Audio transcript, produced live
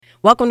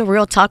Welcome to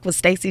Real Talk with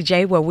Stacey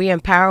J, where we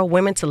empower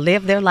women to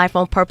live their life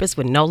on purpose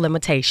with no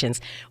limitations.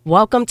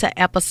 Welcome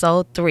to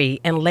episode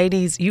 3. And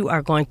ladies, you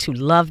are going to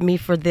love me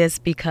for this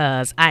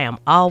because I am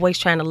always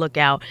trying to look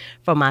out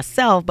for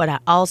myself, but I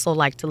also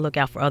like to look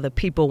out for other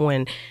people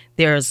when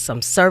there's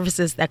some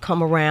services that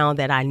come around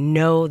that I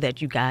know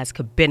that you guys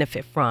could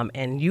benefit from,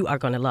 and you are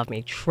going to love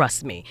me.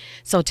 Trust me.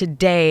 So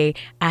today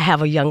I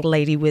have a young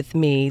lady with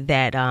me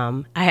that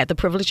I had the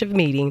privilege of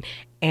meeting,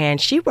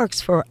 and she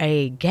works for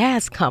a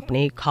gas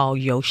company called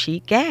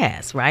Yoshi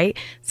Gas, right?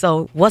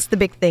 So what's the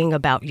big thing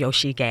about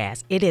Yoshi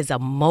Gas? It is a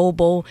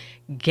mobile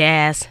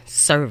gas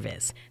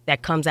service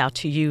that comes out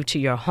to you, to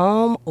your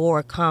home,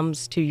 or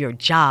comes to your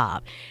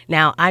job.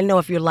 Now, I know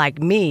if you're like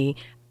me,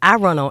 I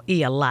run on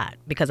E a lot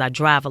because I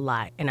drive a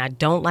lot, and I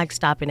don't like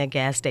stopping at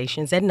gas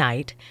stations at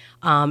night,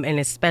 and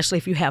especially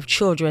if you have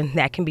children,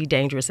 that can be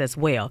dangerous as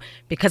well,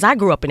 because I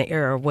grew up in an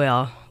era,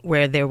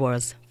 where there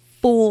was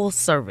full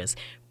service.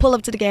 Pull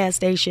up to the gas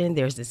station,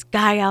 there's this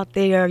guy out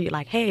there, you're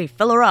like, hey,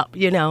 fill her up,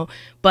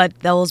 but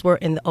those were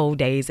in the old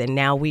days, and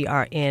now we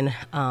are in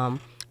a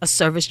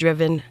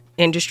service-driven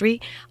industry.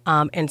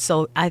 And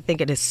so I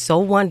think it is so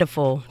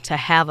wonderful to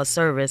have a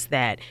service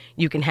that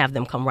you can have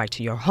them come right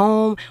to your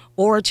home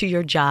or to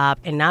your job.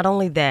 And not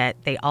only that,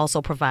 they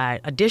also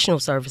provide additional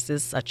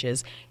services such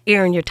as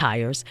airing your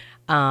tires.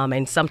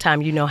 And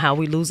sometimes you know how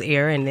we lose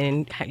air and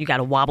then you got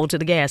to wobble to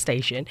the gas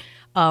station,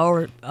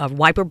 or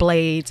wiper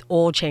blades,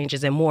 oil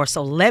changes, and more.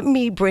 So let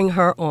me bring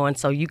her on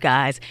so you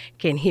guys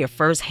can hear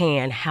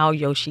firsthand how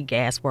Yoshi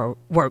Gas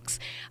works.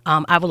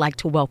 I would like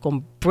to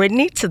welcome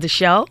Brittany to the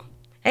show.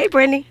 Hey,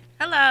 Brittany.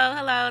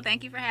 Hello.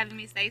 Thank you for having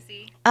me,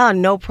 Stacey. Oh,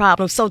 no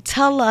problem. So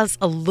tell us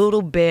a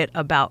little bit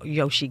about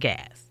Yoshi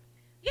Gas.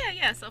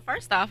 Yeah. So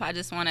first off, I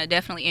just want to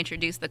definitely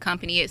introduce the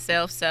company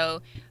itself.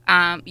 So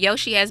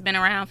Yoshi has been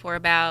around for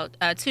about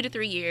 2 to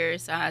 3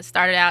 years.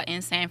 Started out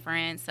in San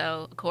Fran.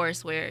 So, of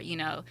course, where,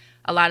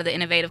 a lot of the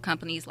innovative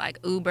companies like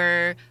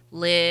Uber,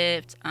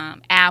 Lyft,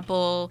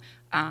 Apple.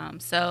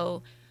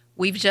 So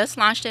we've just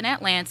launched in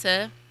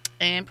Atlanta.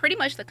 And pretty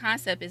much the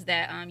concept is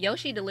that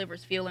Yoshi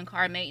delivers fuel and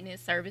car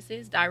maintenance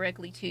services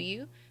directly to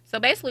you. So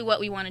basically what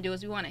we want to do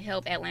is we want to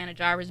help Atlanta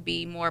drivers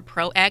be more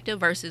proactive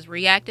versus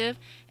reactive.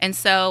 And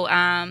so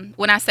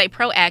when I say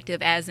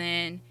proactive, as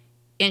in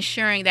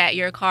ensuring that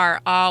your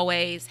car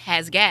always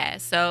has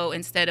gas. So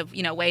instead of,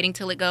 waiting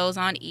till it goes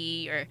on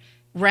E or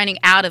running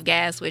out of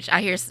gas, which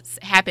I hear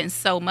happens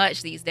so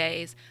much these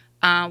days,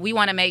 we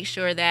want to make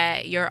sure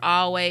that you're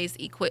always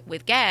equipped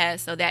with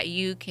gas so that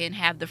you can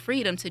have the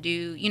freedom to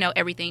do,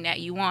 everything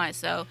that you want.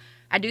 So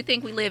I do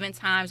think we live in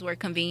times where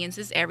convenience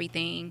is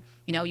everything.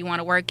 You want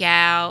to work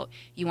out,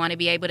 you want to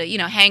be able to,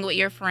 hang with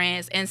your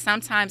friends. And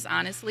sometimes,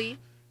 honestly,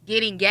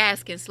 getting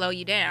gas can slow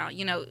you down.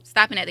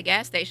 Stopping at the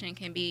gas station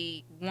can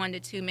be 1 to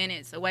 2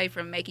 minutes away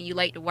from making you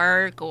late to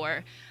work,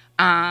 or,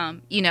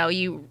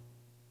 you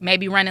may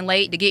be running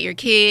late to get your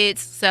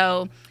kids.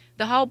 So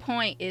the whole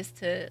point is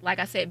to, like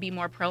I said, be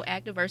more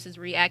proactive versus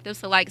reactive.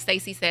 So like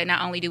Stacey said,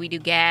 not only do we do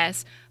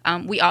gas,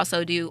 we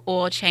also do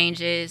oil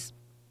changes.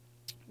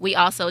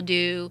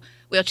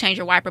 We'll change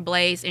your wiper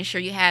blades, ensure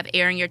you have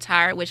air in your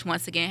tire, which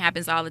once again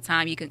happens all the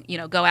time. You can,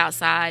 go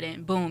outside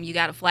and boom, you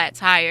got a flat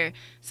tire.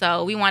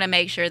 So we want to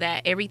make sure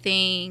that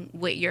everything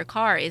with your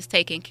car is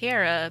taken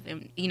care of,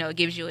 and, it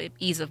gives you an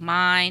ease of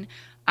mind.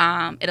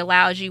 It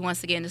allows you,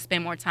 once again, to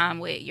spend more time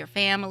with your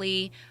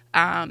family.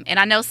 And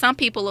I know some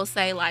people will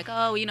say like,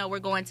 oh, we're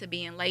going to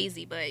being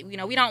lazy, but,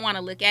 we don't want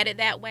to look at it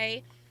that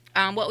way.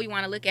 What we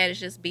want to look at is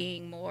just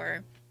being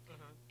more,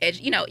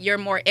 you're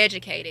more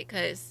educated,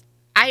 because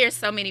I hear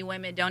so many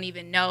women don't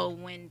even know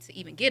when to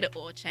even get an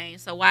oil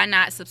change. So why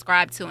not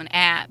subscribe to an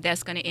app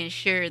that's going to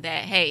ensure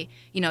that, hey,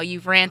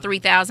 you've ran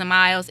 3,000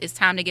 miles, it's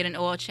time to get an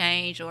oil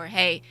change, or,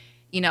 hey,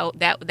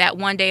 that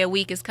one day a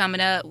week is coming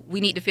up, we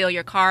need to fill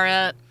your car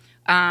up.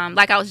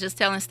 Like I was just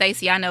telling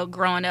Stacey, I know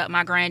growing up,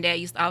 my granddad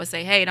used to always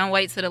say, hey, don't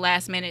wait till the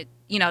last minute,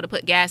 to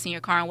put gas in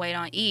your car and wait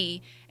on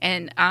E.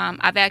 And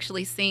I've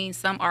actually seen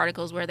some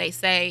articles where they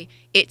say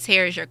it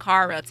tears your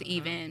car up to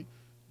even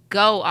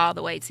go all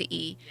the way to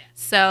E. Yeah.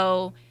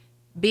 So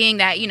being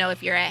that,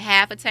 if you're at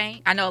half a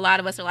tank, I know a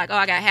lot of us are like, oh,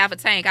 I got half a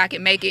tank, I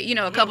can make it,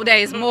 a couple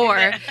days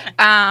more.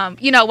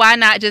 Why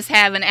not just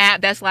have an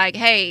app that's like,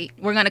 hey,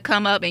 we're going to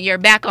come up and you're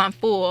back on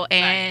full.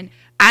 And right.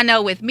 I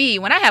know with me,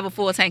 when I have a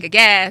full tank of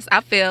gas,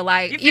 I feel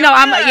like, you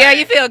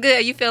feel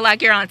good. You feel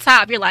like you're on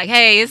top. You're like,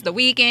 hey, it's the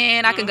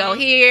weekend. I can go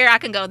here. I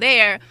can go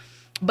there.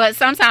 But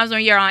sometimes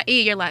when you're on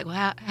E, you're like,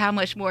 well, how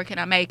much more can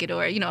I make it?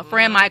 Or, a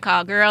friend might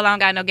call, girl, I don't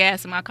got no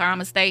gas in my car, I'm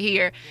going to stay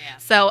here. Yeah.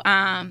 So,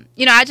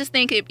 I just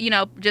think it,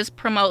 just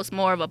promotes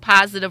more of a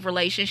positive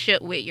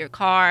relationship with your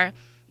car,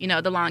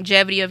 the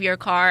longevity of your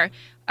car.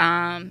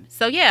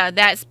 So, yeah,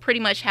 that's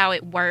pretty much how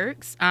it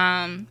works. Well,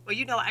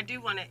 I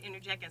do want to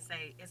interject and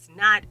say it's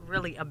not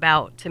really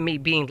about, to me,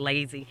 being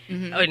lazy.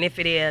 Mm-hmm. And if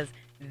it is,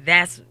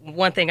 that's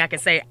one thing I can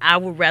say. I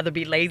would rather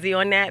be lazy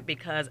on that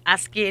because I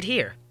skid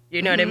here.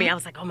 You know what I mean? I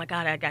was like, oh, my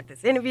God, I got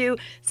this interview.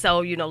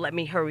 So, let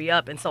me hurry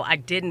up. And so I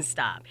didn't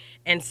stop.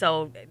 And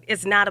so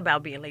it's not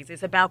about being lazy.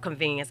 It's about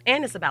convenience,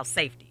 and it's about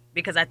safety.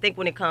 because I think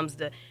when it comes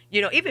to,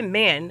 even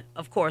men,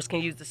 of course,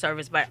 can use the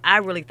service, but I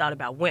really thought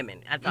about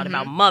women. I thought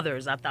about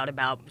mothers. I thought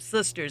about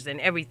sisters and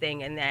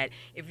everything, and that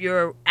if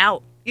you're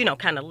out,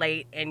 kind of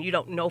late and you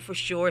don't know for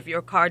sure, if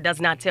your car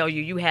does not tell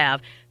you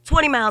have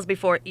 20 miles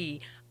before E,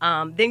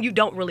 then you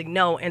don't really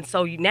know. And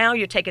so now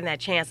you're taking that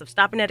chance of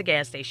stopping at a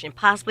gas station,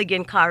 possibly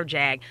getting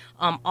carjacked,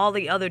 all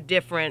the other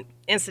different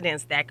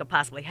incidents that could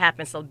possibly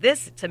happen. So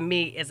this, to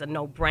me, is a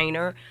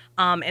no-brainer.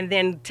 And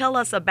then tell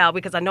us about,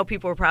 because I know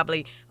people are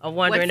probably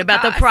wondering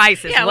about the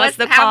prices. Yeah, what's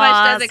the cost? How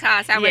much does it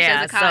cost? How much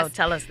does it cost? So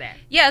tell us that.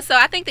 Yeah, so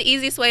I think the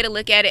easiest way to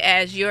look at it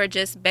as you're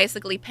just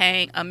basically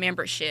paying a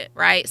membership,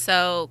 right?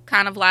 So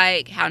kind of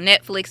like how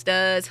Netflix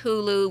does,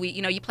 Hulu,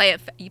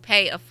 you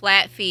pay a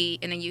flat fee,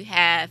 and then you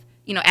have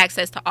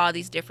access to all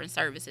these different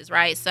services,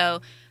 right?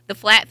 So the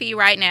flat fee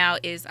right now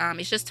is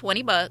it's just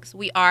 $20.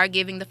 We are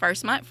giving the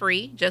first month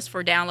free just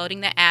for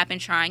downloading the app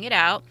and trying it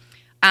out.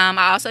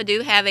 I also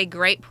do have a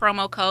great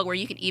promo code where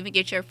you can even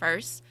get your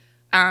first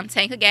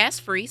tank of gas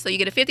free. So you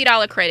get a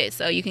 $50 credit.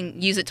 So you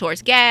can use it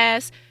towards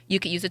gas.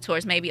 You can use it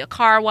towards maybe a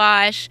car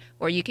wash,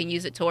 or you can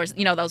use it towards,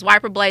 those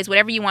wiper blades,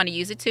 whatever you want to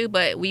use it to.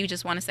 But we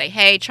just want to say,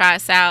 hey, try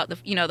us out.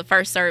 The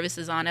first service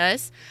is on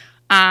us.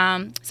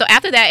 So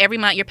after that, every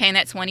month you're paying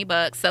that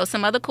 $20. So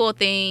some other cool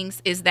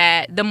things is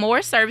that the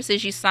more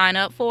services you sign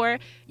up for,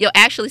 you'll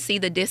actually see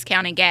the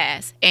discount in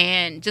gas.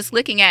 And just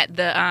looking at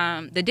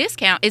the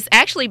discount, it's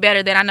actually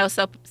better than, I know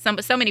so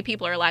many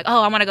people are like,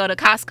 oh, I want to go to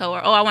Costco,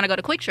 or oh, I want to go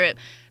to Quick Trip.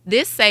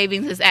 This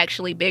savings is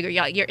actually bigger.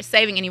 You're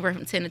saving anywhere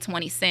from 10 to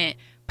 20 cents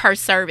per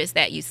service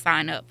that you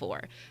sign up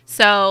for.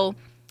 So,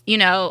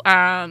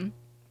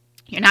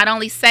 you're not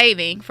only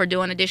saving for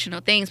doing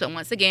additional things, but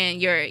once again,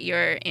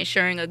 you're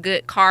ensuring a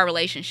good car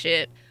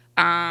relationship,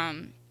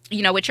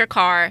 with your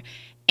car.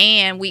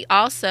 And we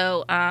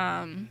also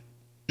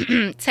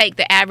take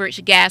the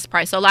average gas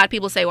price. So a lot of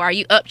people say, well, are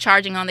you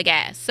upcharging on the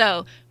gas?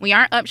 So we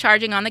aren't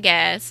upcharging on the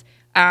gas.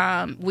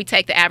 We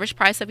take the average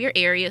price of your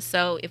area.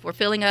 So if we're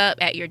filling up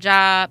at your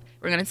job,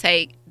 we're going to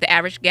take the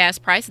average gas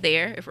price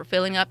there. If we're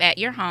filling up at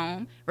your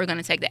home, we're going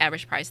to take the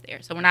average price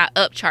there. So we're not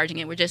upcharging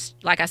it. We're just,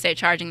 like I said,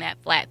 charging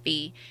that flat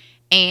fee.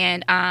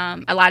 And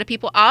a lot of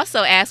people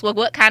also ask, well,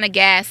 what kind of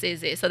gas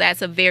is it? So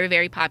that's a very,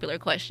 very popular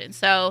question.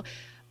 So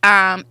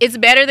it's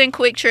better than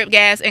Quick Trip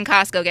gas and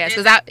Costco gas.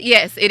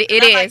 Yes, it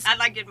is. I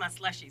like getting my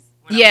slushies.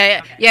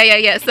 Yeah.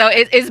 So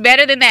it's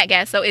better than that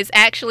gas. So it's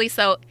actually,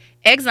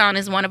 Exxon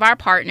is one of our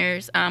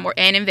partners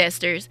and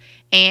investors.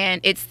 And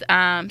it's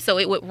so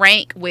it would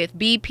rank with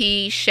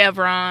BP,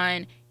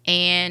 Chevron,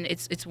 and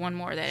it's one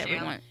more that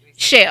everyone.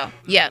 Shell.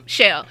 Yeah,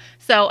 Shell.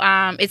 So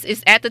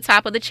it's at the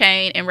top of the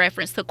chain in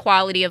reference to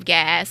quality of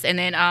gas. And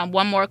then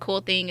one more cool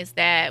thing is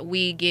that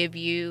we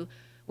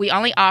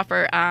only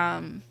offer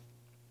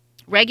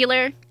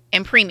regular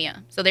and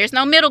premium. So there's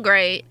no middle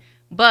grade,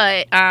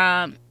 but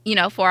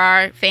for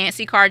our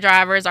fancy car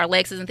drivers, our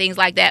Lexus and things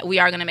like that, we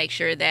are going to make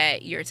sure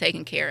that you're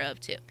taken care of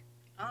too.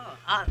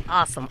 Oh,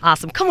 awesome.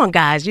 Come on,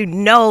 guys.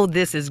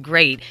 This is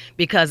great,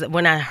 because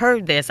when I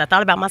heard this, I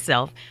thought about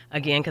myself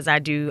again, because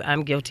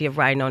I'm guilty of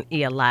riding on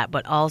E a lot,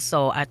 but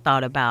also I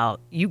thought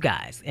about you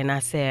guys, and I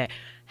said,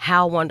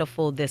 how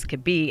wonderful this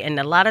could be. And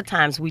a lot of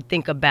times we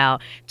think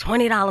about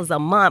 $20 a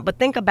month, but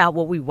think about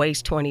what we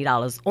waste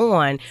 $20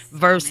 on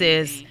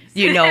versus,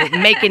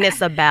 making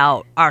this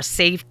about our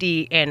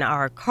safety and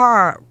our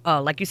car,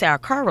 like you say, our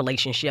car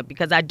relationship.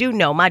 Because I do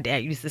know my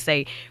dad used to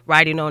say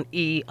riding on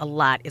E a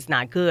lot is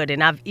not good.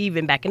 And I've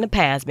even back in the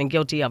past been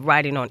guilty of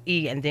riding on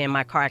E, and then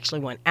my car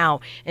actually went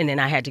out, and then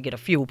I had to get a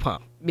fuel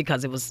pump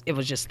because it was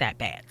just that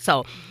bad.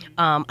 So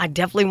I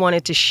definitely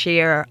wanted to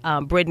share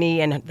Brittany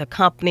and the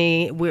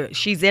company.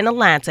 She's in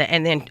Atlanta.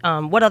 And then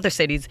what other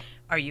cities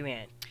are you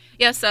in?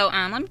 Yeah, so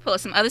let me pull up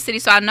some other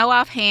cities. So I know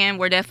offhand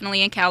we're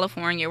definitely in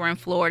California. We're in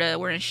Florida.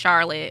 We're in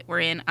Charlotte.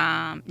 We're in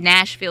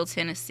Nashville,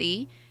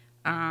 Tennessee.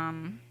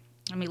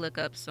 Let me look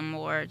up some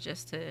more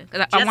because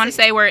I want to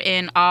say we're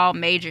in all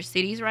major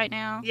cities right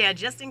now. Yeah,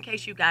 just in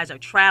case you guys are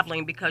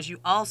traveling, because you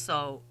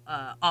also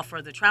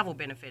offer the travel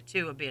benefit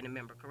too of being a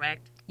member,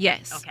 correct?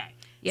 Yes. Okay.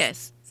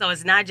 Yes. So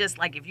it's not just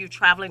like if you're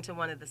traveling to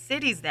one of the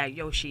cities that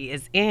Yoshi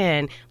is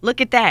in,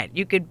 look at that.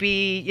 You could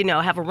be,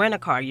 have a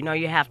rent-a-car.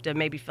 You have to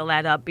maybe fill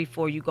that up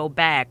before you go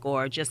back,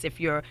 or just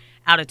if you're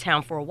out of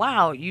town for a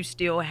while, you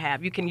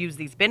can use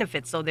these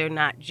benefits, so they're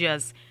not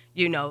just,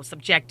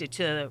 subjected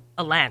to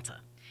Atlanta.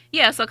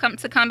 Yeah, so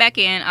come back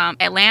in,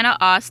 Atlanta,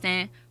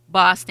 Austin,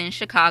 Boston,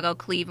 Chicago,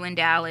 Cleveland,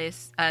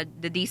 Dallas,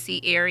 the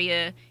D.C.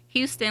 area,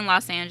 Houston,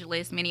 Los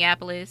Angeles,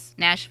 Minneapolis,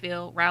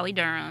 Nashville,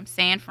 Raleigh-Durham,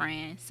 San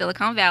Fran,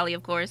 Silicon Valley,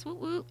 of course,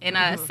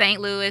 and St.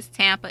 Louis,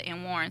 Tampa,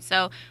 and Warren.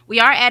 So we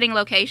are adding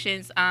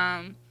locations,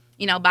 by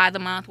the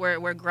month.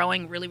 We're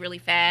growing really, really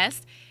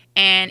fast.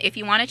 And if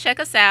you want to check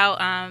us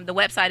out, the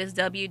website is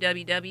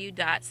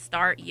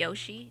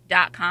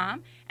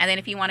www.startyoshi.com. And then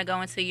if you want to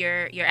go into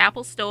your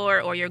Apple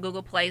Store or your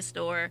Google Play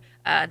Store,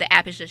 the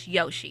app is just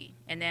Yoshi.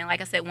 And then,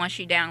 like I said, once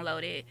you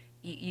download it,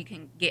 you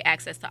can get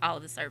access to all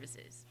of the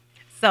services.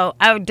 So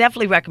I would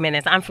definitely recommend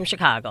this. I'm from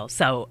Chicago,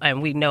 so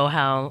and we know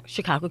how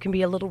Chicago can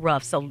be a little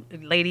rough. So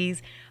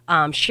ladies,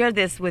 share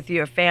this with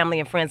your family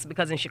and friends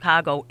because in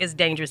Chicago it's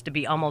dangerous to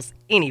be almost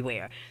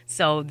anywhere.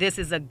 So this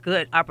is a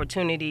good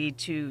opportunity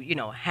to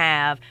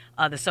have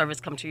the service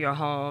come to your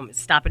home.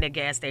 Stopping at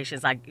gas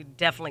stations like it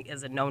definitely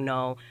is a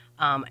no.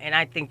 And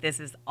I think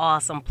this is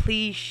awesome.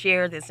 Please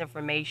share this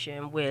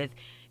information with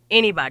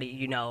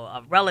anybody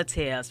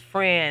relatives,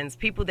 friends,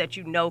 people that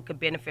could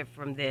benefit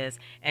from this,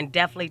 and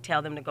definitely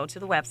tell them to go to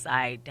the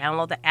website,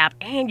 download the app,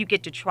 and you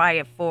get to try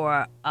it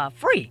for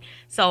free.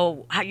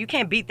 So you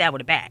can't beat that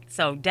with a bag.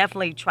 So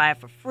definitely try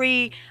it for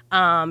free,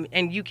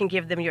 and you can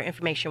give them your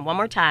information one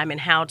more time and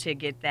how to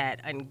get that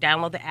and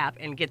download the app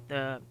and get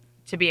to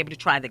be able to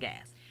try the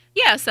gas.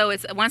 Yeah, so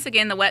it's once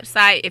again the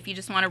website. If you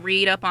just want to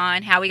read up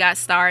on how we got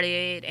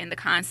started and the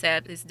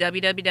concept, is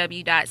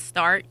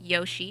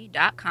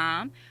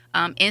www.startyoshi.com.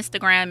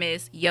 Instagram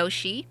is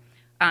Yoshi,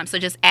 so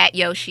just at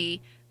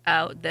Yoshi.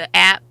 The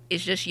app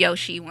is just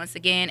Yoshi once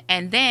again.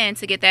 And then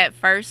to get that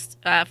first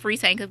free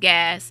tank of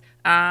gas,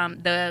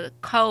 the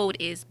code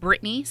is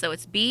Brittany, so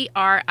it's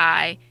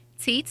BRITTANI,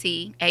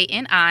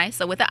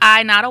 so with an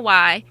I, not a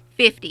Y,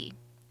 50.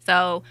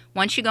 So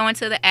once you go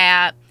into the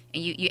app,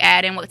 and you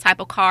add in what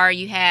type of car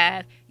you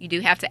have. You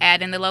do have to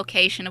add in the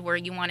location of where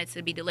you want it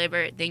to be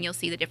delivered. Then you'll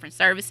see the different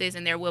services,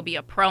 and there will be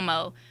a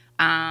promo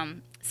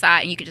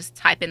side, and you can just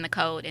type in the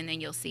code, and then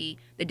you'll see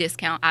the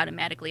discount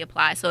automatically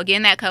apply. So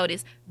again, that code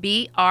is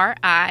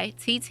BRITTANI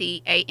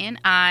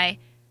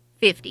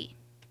 50.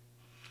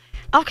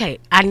 Okay,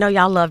 I know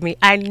y'all love me.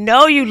 I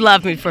know you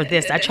love me for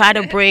this. I try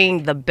to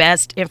bring the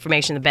best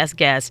information, the best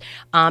guests,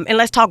 and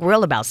let's talk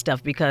real about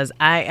stuff because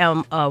I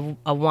am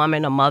a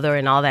woman, a mother,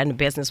 and all that, and a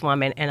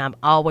businesswoman, and I'm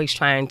always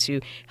trying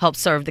to help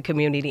serve the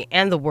community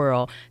and the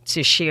world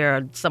to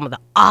share some of the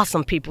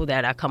awesome people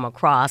that I come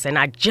across. And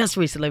I just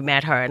recently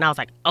met her, and I was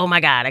like, oh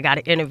my God, I got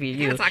to interview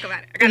you. I gotta talk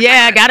about it.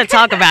 I got to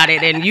talk about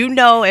it. And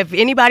if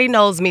anybody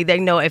knows me, they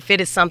know if it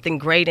is something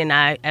great and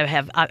I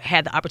have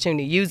had the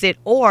opportunity to use it,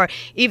 or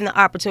even the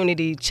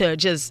opportunity to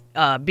just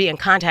be in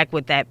contact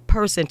with that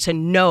person to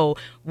know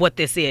what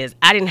this is.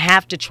 I didn't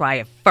have to try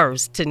it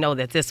first to know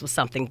that this was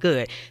something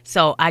good.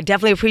 So I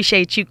definitely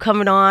appreciate you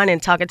coming on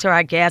and talking to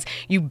our guests.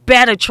 You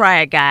better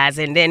try it, guys.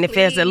 And then if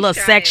there's a little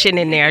section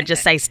in there,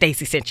 just say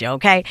Stacy sent you,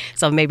 okay?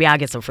 So maybe I'll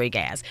get some free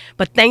gas.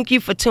 But thank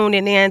you for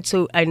tuning in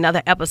to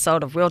another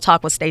episode of Real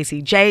Talk with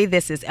Stacy J.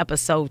 This is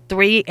episode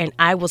 3, and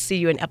I will see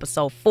you in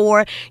episode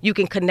 4. You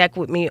can connect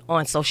with me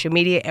on social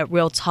media at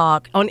Real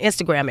Talk, on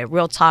Instagram at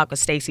Real Talk with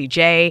Stacy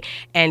J.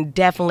 And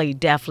definitely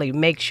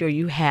make sure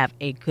you have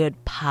a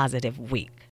good, positive week.